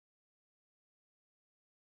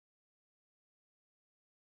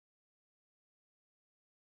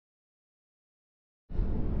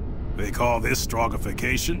They call this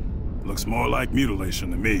strogification? Looks more like mutilation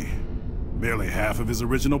to me. Barely half of his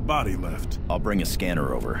original body left. I'll bring a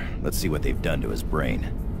scanner over. Let's see what they've done to his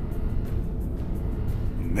brain.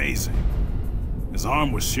 Amazing. His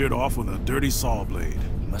arm was sheared off with a dirty saw blade.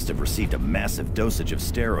 He must have received a massive dosage of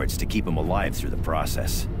steroids to keep him alive through the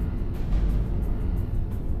process.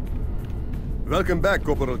 Welcome back,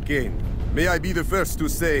 Corporal Kane. May I be the first to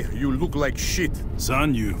say you look like shit.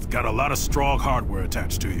 Son, you've got a lot of Strogg hardware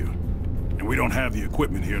attached to you. And we don't have the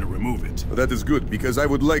equipment here to remove it. That is good, because I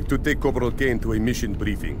would like to take Corporal Kane to a mission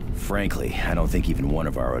briefing. Frankly, I don't think even one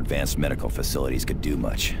of our advanced medical facilities could do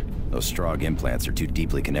much. Those Strogg implants are too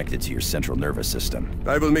deeply connected to your central nervous system.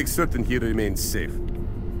 I will make certain he remains safe.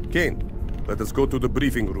 Kane, let us go to the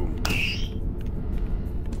briefing room.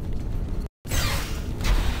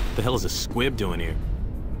 What the hell is a squib doing here?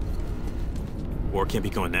 War can't be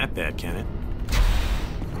going that bad, can it?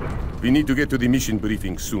 We need to get to the mission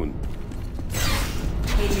briefing soon.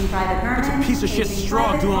 Paging Private Herman. What's a piece of shit Paging Strogg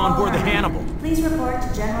Private doing on board the Herman. Hannibal? Please report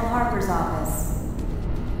to General Harper's office.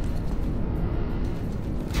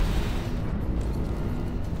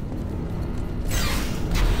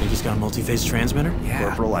 Think he's got a multi-phase transmitter? Yeah.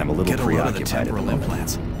 Corporal, I'm a little Get a load of the preoccupied at the temporal moment.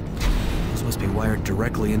 implants. Those must be wired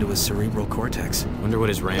directly into his cerebral cortex. Wonder what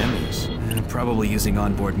his RAM is. Probably using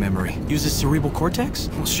onboard memory. Uses cerebral cortex?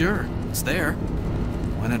 Well, sure. It's there.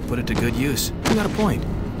 Why not put it to good use? You got a point.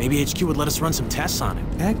 Maybe HQ would let us run some tests on it.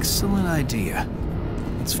 Excellent idea.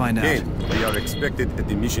 Let's find out. Kane, we are expected at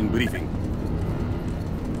the mission briefing.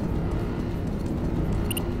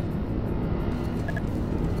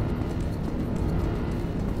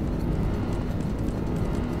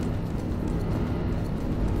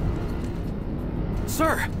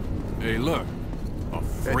 Sir! Hey, look. A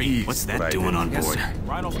freight. Ease, What's that Raiden. doing on Yes, board? sir.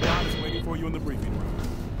 Rhino Squad is waiting for you in the briefing room.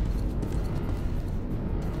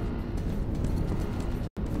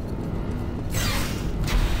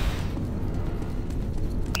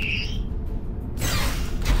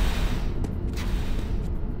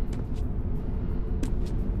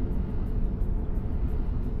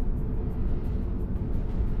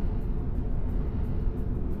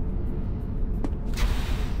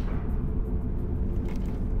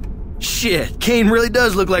 Shit, Kane really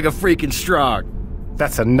does look like a freaking Strogg.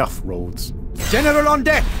 That's enough, Rhodes. General on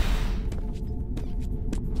deck!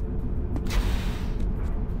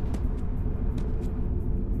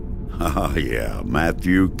 Oh, yeah,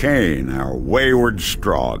 Matthew Kane, our wayward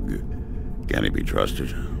Strogg. Can he be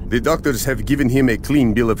trusted? The doctors have given him a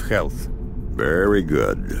clean bill of health. Very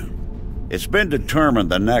good. It's been determined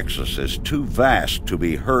the Nexus is too vast to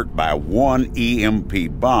be hurt by one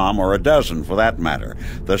EMP bomb, or a dozen for that matter.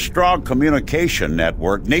 The Strogg communication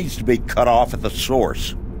network needs to be cut off at the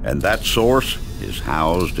source. And that source is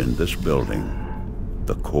housed in this building,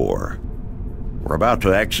 the core. We're about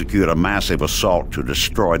to execute a massive assault to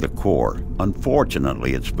destroy the core.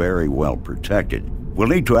 Unfortunately, it's very well protected. We'll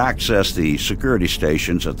need to access the security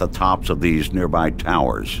stations at the tops of these nearby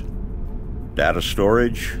towers. Data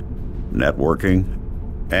storage, networking,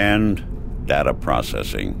 and data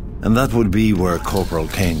processing. And that would be where Corporal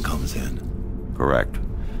Kane comes in. Correct.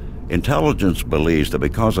 Intelligence believes that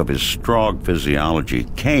because of his Strogg physiology,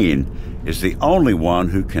 Kane is the only one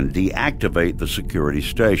who can deactivate the security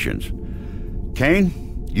stations.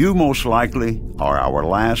 Kane, you most likely are our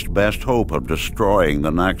last best hope of destroying the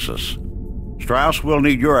Nexus. Strauss will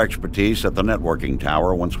need your expertise at the networking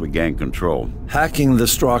tower once we gain control. Hacking the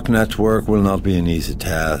Strogg network will not be an easy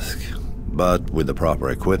task, but with the proper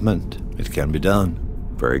equipment, it can be done.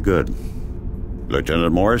 Very good.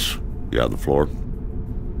 Lieutenant Morris, you have the floor.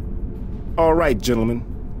 All right, gentlemen.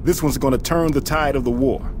 This one's gonna turn the tide of the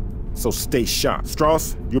war. So stay sharp.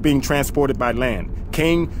 Strauss, you're being transported by land.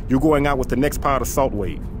 Kane, you're going out with the next part of Salt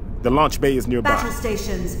Wave. The launch bay is nearby. Battle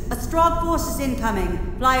stations. A Strogg force is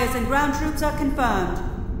incoming. Flyers and ground troops are confirmed.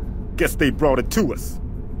 Guess they brought it to us.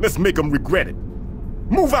 Let's make them regret it.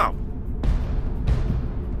 Move out!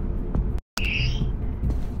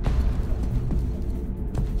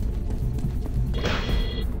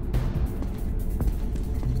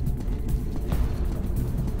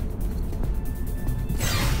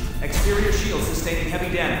 Exterior shield sustaining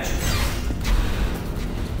heavy damage.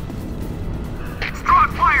 Strogg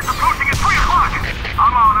flyers approaching at 3 o'clock!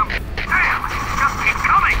 I'm on him. Damn! Just keep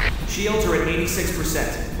coming! Shields are at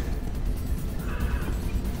 86%.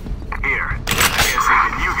 Here. Guess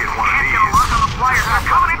even you get one of these. Can't get a look on the flyers. They're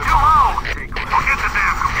coming in too low! Forget the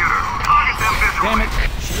damn computer. Target them visually. Damn it!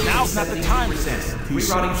 Shield Now's not the time.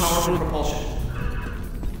 Rerouting power for propulsion.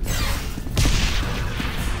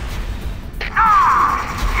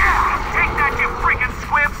 Take that, you freaking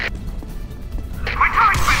squibs!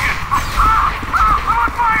 Returning mission! I'm on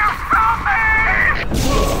fire!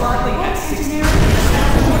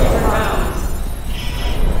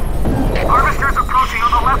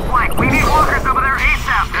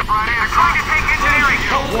 Friday. They're trying to take engineering.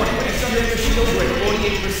 Warning, base under the shield rate,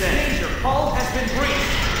 48%. Danger, hull has been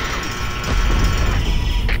breached.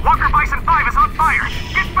 Walker Bison 5 is on fire.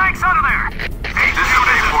 Get Banks out of there. Hey, this is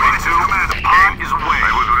Base 42. The pod is away.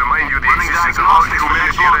 I would remind you the existence of all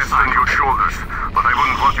humanity rests on your shoulders, but I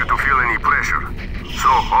wouldn't want you to feel any pressure.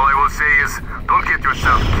 So, all I will say is, don't get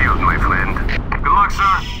yourself killed, my friend. Good luck,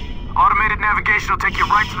 sir. Automated navigation will take you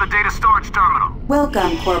right to the data storage terminal.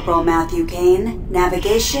 Welcome, Corporal Matthew Kane.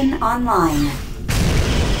 Navigation online.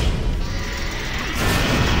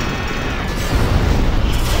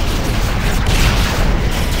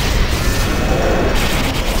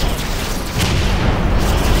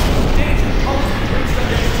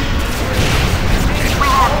 We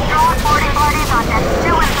have strong 40 bodies on decks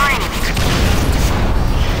 2 and 3.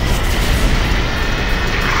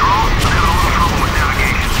 Control, I'm having a little trouble with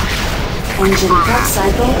navigation. Engine prep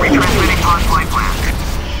cycle Retransmitting complete. on flight plan.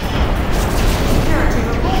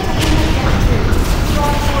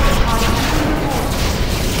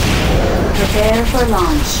 Prepare for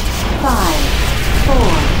launch. 5, 4,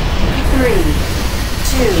 3,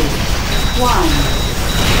 2, 1.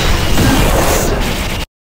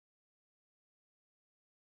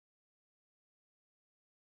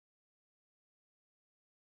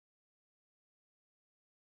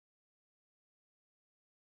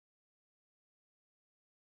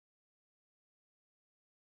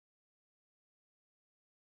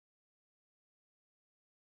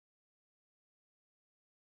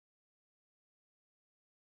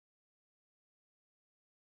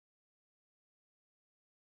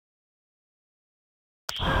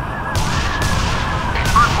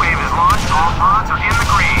 First wave is launched. All pods are in the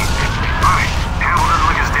green. Alright, Hamel doesn't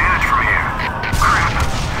look as damaged from here. Crap.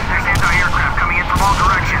 There's anti-aircraft coming in from all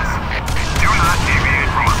directions. Do not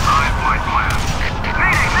deviate from a side flight plan.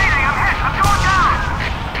 Mayday! Mayday! I'm hit! I'm going down!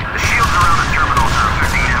 The shields around the terminals are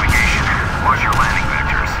affecting navigation. Watch your landing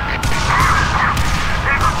vectors.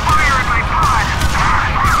 There's a fire in my pod!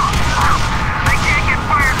 I can't get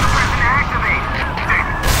fire suppression to activate!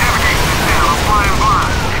 Navigation is down. I'm flying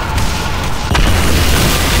blind.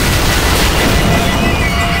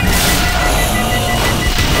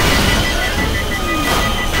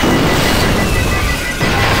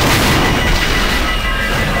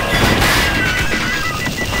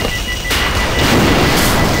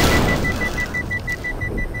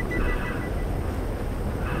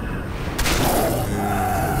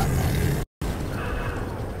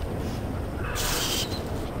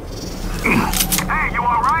 Hey, you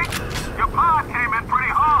alright? Your pod came in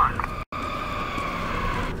pretty hard.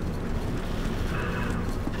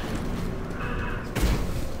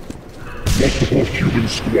 Multiple human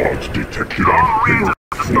squads detected All on Marines payload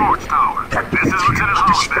at the storage tower. This Tactical is Lieutenant teams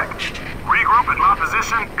Hollenbeck. dispatched. Regroup at my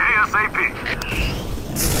position ASAP.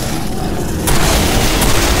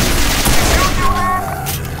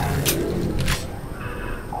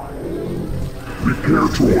 Repair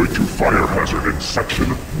droid to fire hazard in section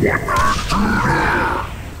 1.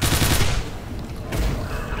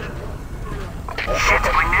 Shit,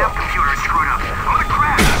 my nav computer is screwed up. I'm gonna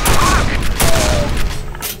crash.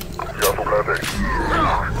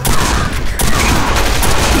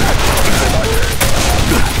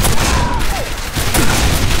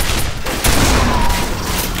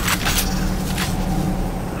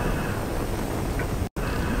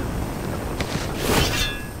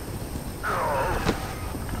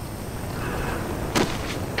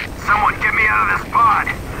 Someone get me out of this pod.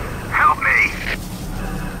 Help me.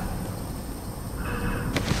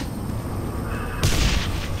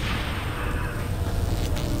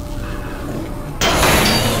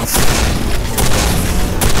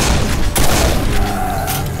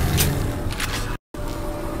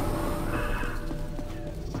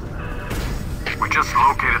 We just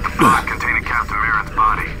located the pod containing Captain Marin's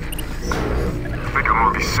body. I think I'm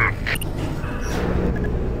gonna be sick.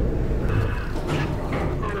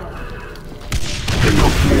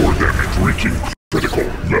 Payload floor damage reaching critical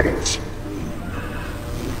levels.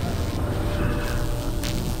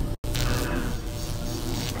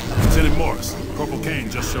 Lieutenant Morris, Corporal Kane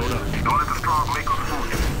just showed up. Don't let the strong make us fool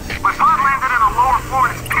you. My pod landed in a lower floor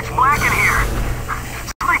and it's pitch black in here.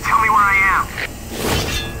 Somebody tell me where I am.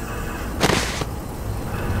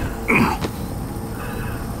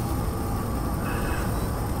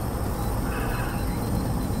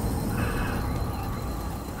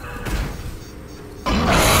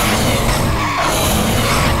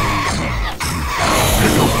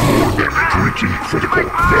 Payload floor damage reaching critical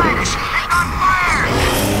levels. It's on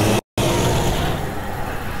fire!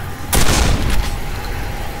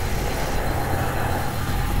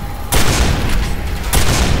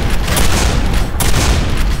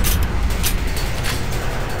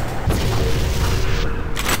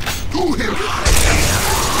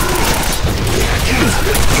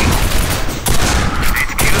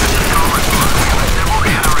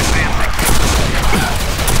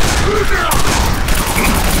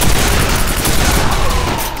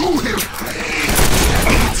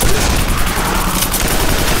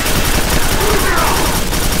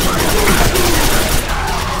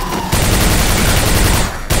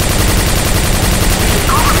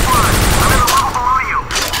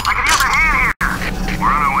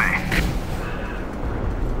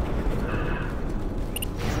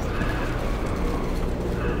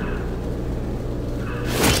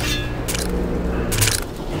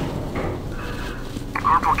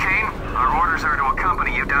 orders are to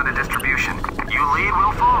accompany you down to distribution. You lead,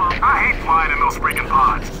 we'll follow. I hate flying in those freaking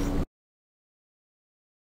pods.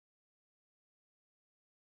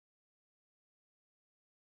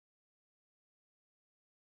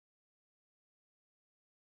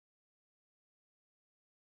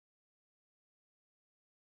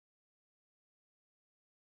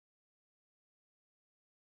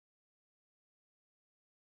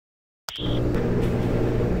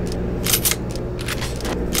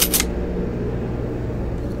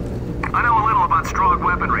 I know a little about Strogg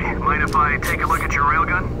weaponry. Mind if I take a look at your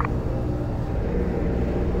railgun?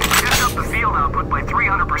 Just up the field output by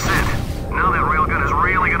 300%. Now that railgun is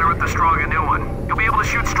really gonna rip the Strogg a new one. You'll be able to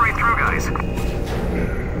shoot straight through guys.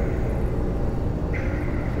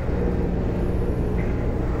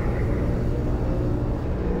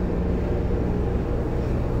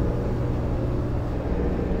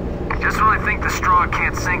 Just when I think the Strogg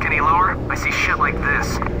can't sink any lower, I see shit like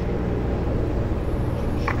this.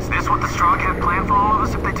 Is this what the Strogg have planned for all of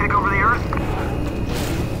us if they take over the Earth?